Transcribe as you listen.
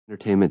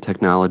Entertainment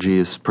technology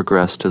has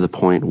progressed to the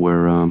point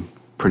where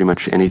pretty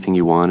much anything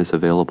you want is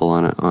available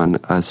on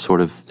a sort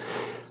of,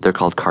 they're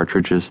called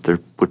cartridges. There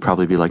would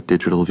probably be like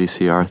digital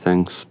VCR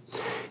things.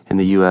 And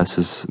the U.S.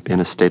 is in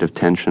a state of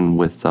tension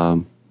with,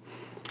 well,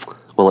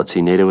 let's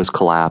see, NATO has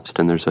collapsed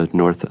and there's a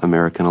North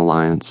American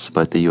alliance,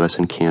 but the U.S.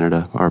 and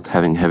Canada are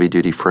having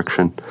heavy-duty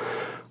friction,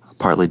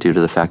 partly due to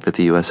the fact that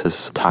the U.S.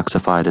 has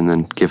toxified and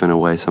then given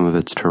away some of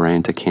its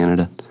terrain to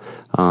Canada.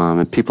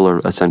 And people are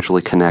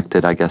essentially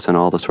connected, I guess, in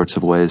all the sorts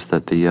of ways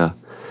that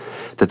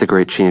the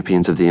great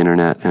champions of the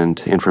internet and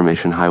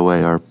information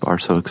highway are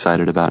so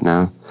excited about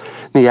now.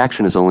 And the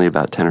action is only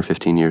about 10 or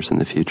 15 years in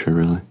the future,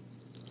 really.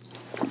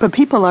 But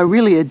people are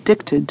really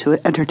addicted to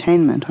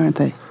entertainment, aren't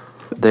they?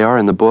 They are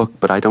in the book,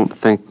 but I don't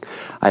think,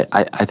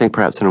 I think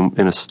perhaps in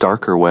a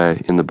starker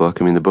way in the book.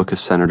 I mean, the book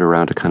is centered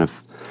around a kind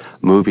of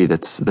movie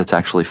that's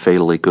actually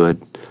fatally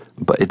good,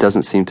 but it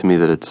doesn't seem to me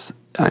that it's,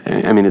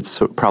 I mean,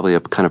 it's probably a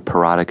kind of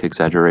parodic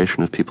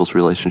exaggeration of people's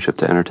relationship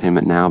to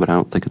entertainment now, but I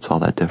don't think it's all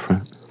that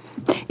different.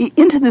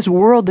 Into this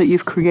world that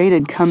you've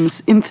created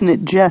comes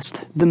Infinite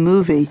Jest, the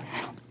movie,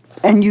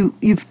 and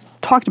you've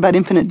talked about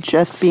Infinite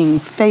Jest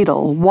being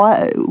fatal.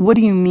 What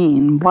do you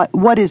mean?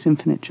 What is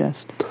Infinite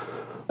Jest?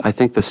 I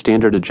think the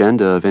standard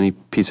agenda of any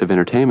piece of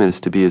entertainment is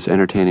to be as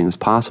entertaining as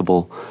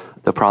possible.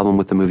 The problem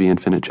with the movie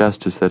Infinite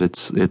Jest is that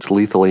it's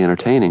lethally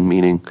entertaining,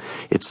 meaning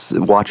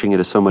watching it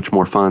is so much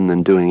more fun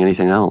than doing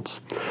anything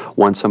else.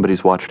 Once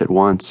somebody's watched it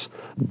once,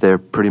 they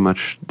pretty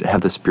much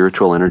have the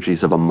spiritual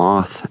energies of a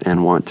moth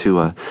and want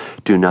to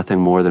do nothing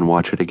more than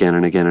watch it again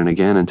and again and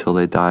again until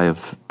they die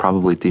of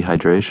probably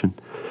dehydration.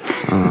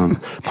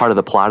 Part of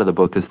the plot of the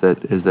book is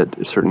that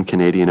certain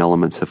Canadian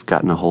elements have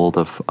gotten a hold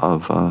of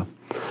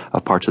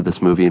parts of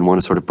this movie and want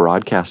to sort of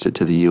broadcast it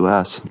to the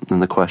U.S.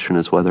 And the question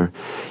is whether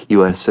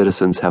U.S.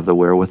 citizens have the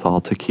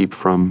wherewithal to keep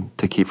from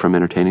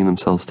entertaining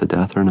themselves to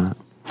death or not.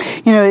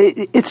 You know,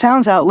 it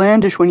sounds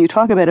outlandish when you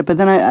talk about it, but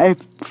then I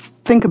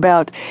think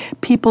about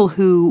people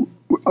who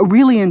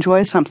really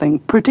enjoy something,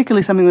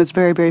 particularly something that's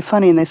very, very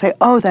funny, and they say,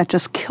 "Oh, that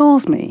just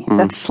kills me.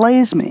 That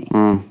slays me."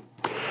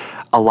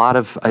 A lot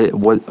of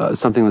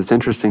something that's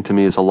interesting to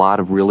me is a lot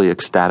of really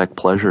ecstatic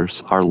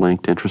pleasures are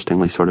linked,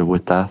 interestingly, sort of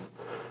with death.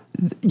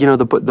 You know,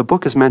 the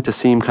book is meant to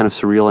seem kind of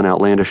surreal and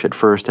outlandish at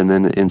first, and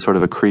then in sort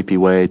of a creepy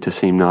way to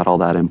seem not all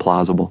that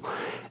implausible.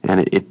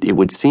 And it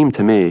would seem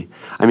to me,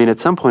 I mean, at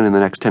some point in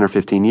the next 10 or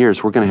 15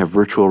 years, we're going to have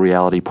virtual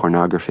reality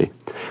pornography,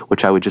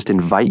 which I would just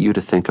invite you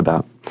to think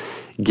about.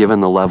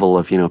 Given the level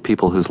of, you know,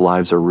 people whose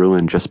lives are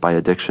ruined just by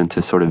addiction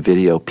to sort of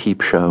video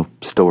peep show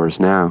stores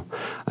now,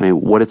 I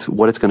mean, what it's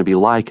going to be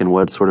like and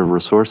what sort of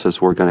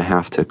resources we're going to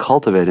have to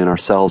cultivate in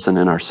ourselves and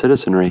in our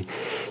citizenry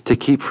to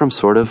keep from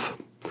sort of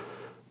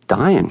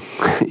dying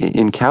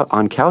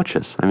on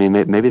couches. I mean,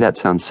 maybe that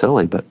sounds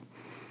silly, but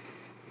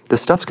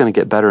this stuff's going to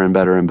get better and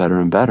better and better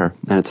and better.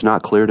 And it's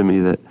not clear to me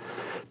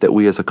that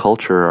we as a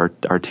culture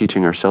are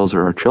teaching ourselves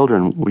or our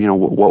children, you know,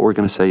 what we're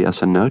going to say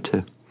yes and no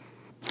to.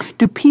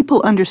 Do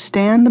people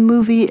understand the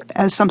movie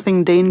as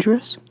something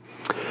dangerous?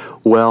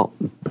 Well,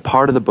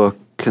 part of the book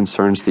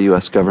concerns the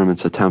U.S.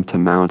 government's attempt to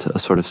mount a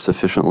sort of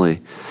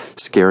sufficiently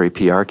scary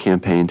PR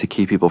campaign to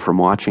keep people from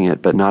watching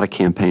it, but not a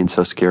campaign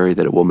so scary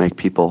that it will make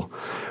people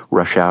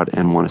rush out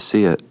and want to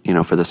see it, you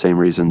know, for the same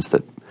reasons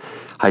that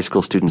high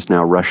school students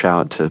now rush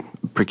out to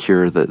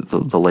procure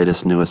the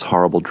latest, newest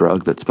horrible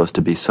drug that's supposed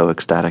to be so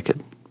ecstatic it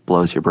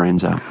blows your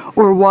brains out.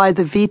 Or why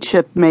the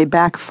V-chip may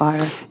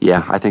backfire.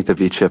 Yeah, I think the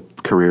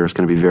V-chip career is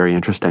going to be very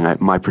interesting.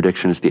 My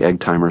prediction is the egg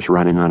timer's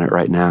running on it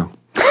right now.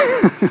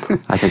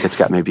 I think it's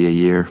got maybe a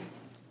year.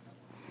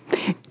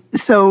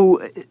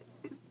 So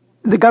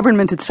the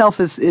government itself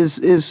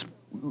is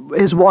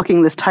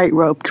walking this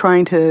tightrope,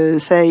 trying to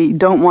say,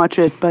 don't watch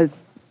it, but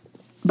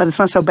it's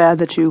not so bad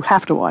that you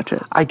have to watch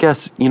it. I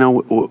guess, you know,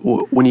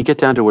 when you get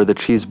down to where the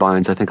cheese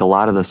binds, I think a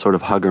lot of the sort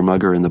of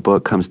hugger-mugger in the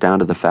book comes down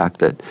to the fact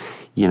that,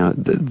 you know,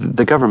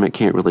 the government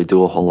can't really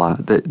do a whole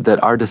lot,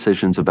 that our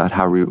decisions about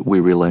how we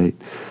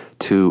relate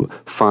to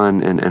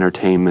fun and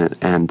entertainment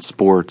and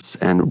sports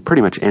and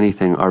pretty much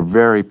anything are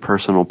very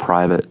personal,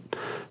 private.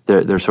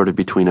 They're sort of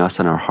between us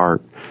and our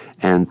heart.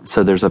 And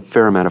so there's a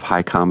fair amount of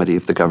high comedy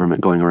of the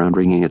government going around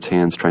wringing its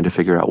hands trying to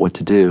figure out what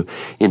to do.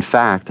 In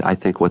fact, I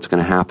think what's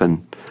going to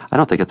happen, I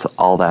don't think it's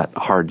all that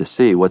hard to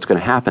see. What's going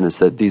to happen is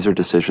that these are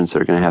decisions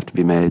that are going to have to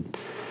be made,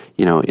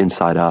 you know,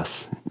 inside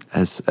us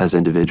as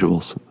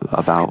individuals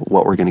about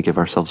what we're going to give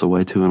ourselves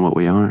away to and what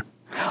we aren't.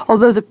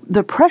 Although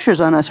the pressures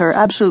on us are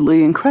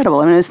absolutely incredible.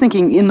 I mean, I was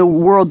thinking in the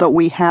world that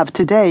we have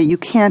today, you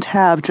can't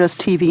have just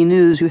TV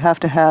news. You have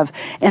to have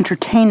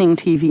entertaining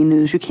TV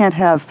news. You can't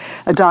have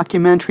a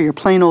documentary or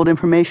plain old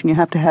information. You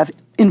have to have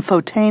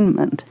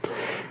infotainment.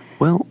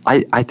 Well,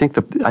 I think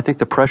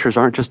the pressures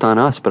aren't just on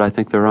us, but I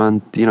think they're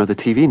on, you know, the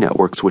TV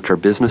networks, which are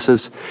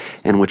businesses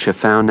and which have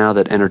found now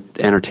that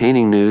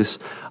entertaining news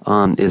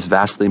is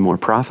vastly more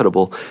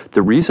profitable.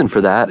 The reason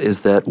for that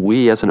is that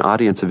we, as an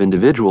audience of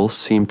individuals,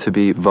 seem to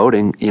be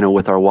voting, you know,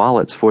 with our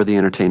wallets for the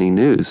entertaining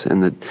news,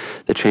 and that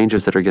the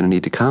changes that are going to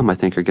need to come, I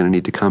think, are going to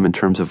need to come in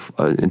terms of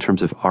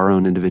our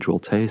own individual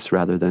tastes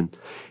rather than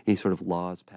any sort of laws.